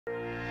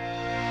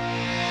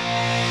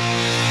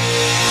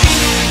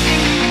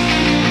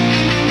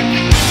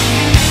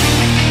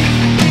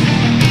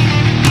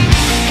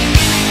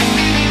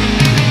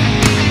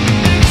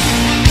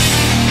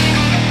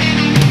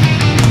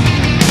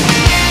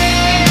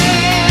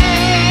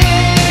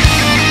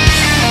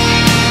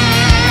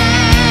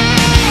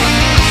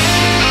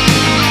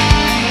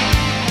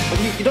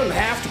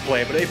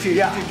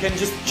if you can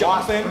just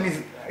jump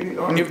in.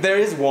 If there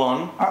is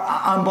one.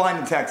 I'm Blind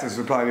in Texas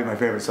would probably be my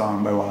favorite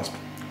song by Wasp.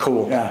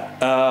 Cool.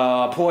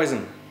 Yeah.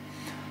 Poison.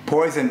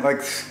 Poison,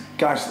 like,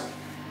 gosh.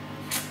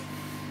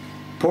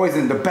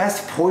 Poison, the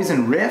best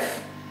Poison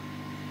riff?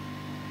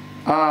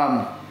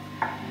 Well,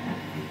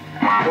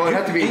 it'd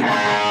have to be...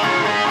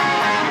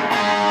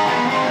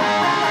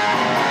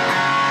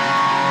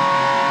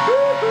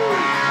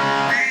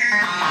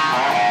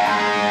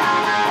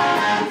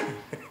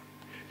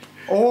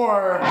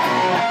 Or...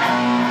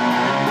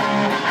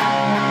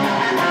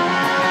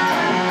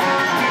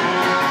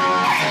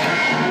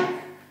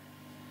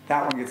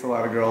 That one gets a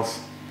lot of girls.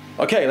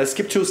 Okay, let's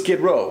skip to Skid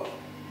Row.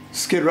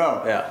 Skid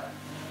Row? Yeah.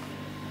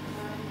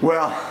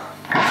 Well...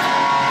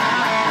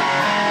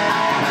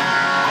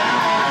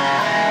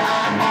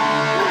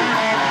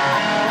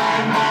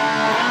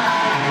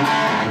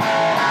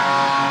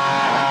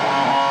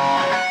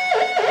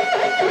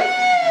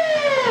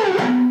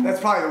 That's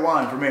probably the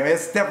one for me.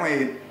 It's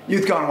definitely...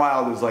 Youth Gone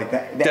Wild is like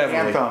the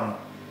anthem.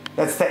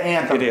 That's the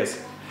anthem. It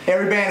is.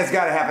 Every band has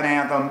got to have an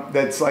anthem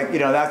that's like, you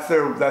know, that's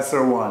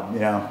their one, you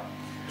know.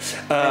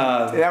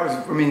 That was,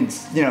 I mean,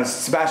 you know,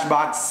 Sebastian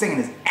Bach singing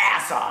his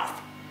ass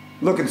off,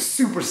 looking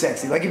super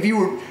sexy. Like if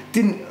you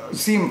didn't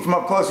see him from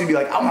up close, you'd be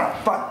like, I want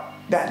to fuck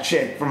that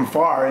chick from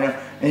afar, you know?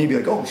 And you'd be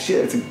like, oh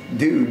shit, it's a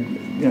dude,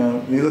 you know,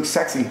 he looks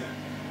sexy.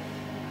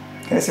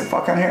 Can I say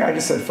fuck on here? I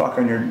just said fuck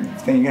on your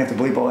thing. You're gonna have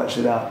to bleep all that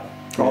shit out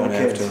for all the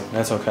kids. Have to.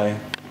 That's okay.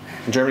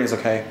 In Germany, it's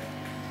okay.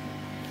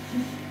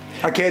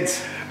 Our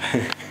kids.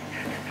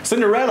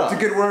 Cinderella. It's a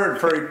good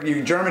word for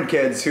you German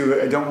kids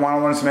who don't want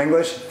to learn some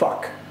English.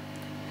 Fuck.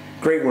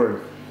 Great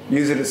word.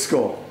 Use it at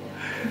school.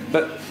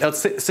 But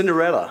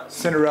Cinderella.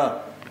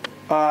 Cinderella.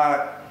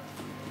 Gosh,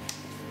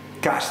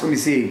 let me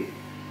see.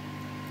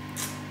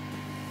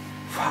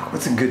 Fuck,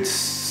 what's a good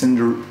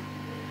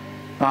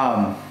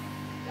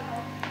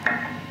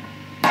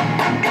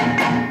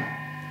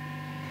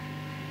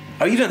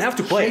Oh, you don't have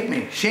to play. Shake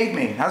Me. Shake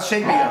Me. How's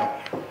Shake Me go?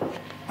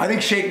 I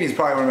think Shake Me is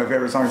probably one of my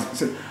favorite songs.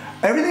 So,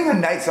 everything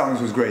on Night Songs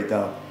was great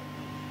though.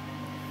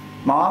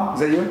 Mom,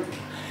 is that you?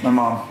 My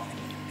mom.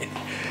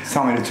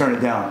 Telling me to turn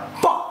it down.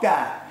 Fuck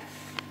that!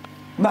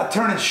 I'm not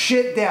turning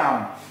shit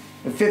down.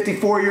 At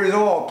 54 years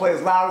old, play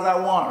as loud as I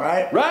want,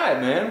 right? Right,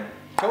 man.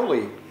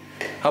 Totally.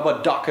 How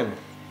about Dokken?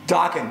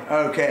 Dokken,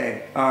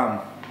 okay.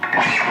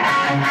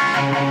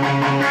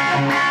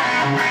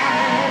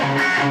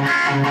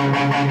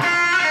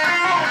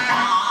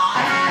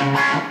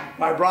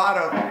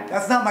 Vibrato.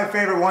 That's not my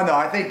favorite one though.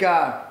 I think,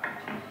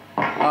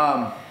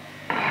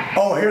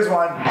 oh, here's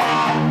one.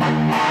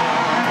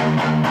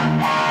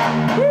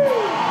 Woo!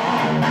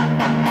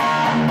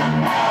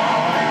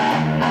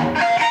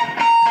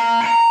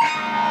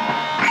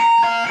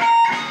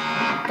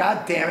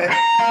 God damn it.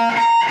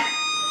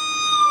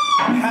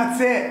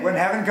 That's it. When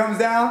Heaven Comes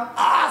Down,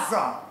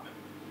 awesome.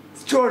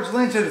 It's George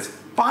Lynch at his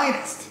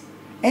finest.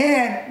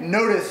 And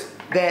notice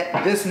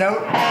that this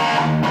note,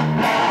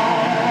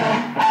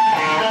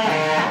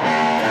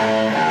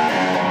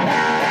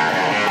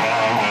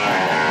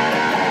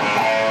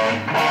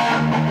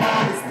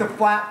 it's the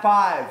flat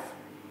 5.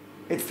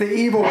 It's the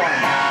evil one.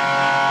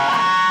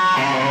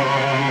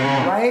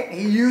 Right?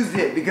 He used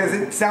it because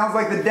it sounds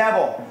like the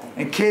devil.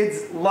 And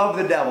kids love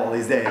the devil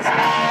these days.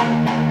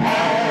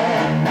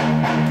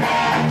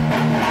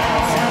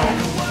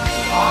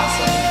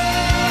 Awesome.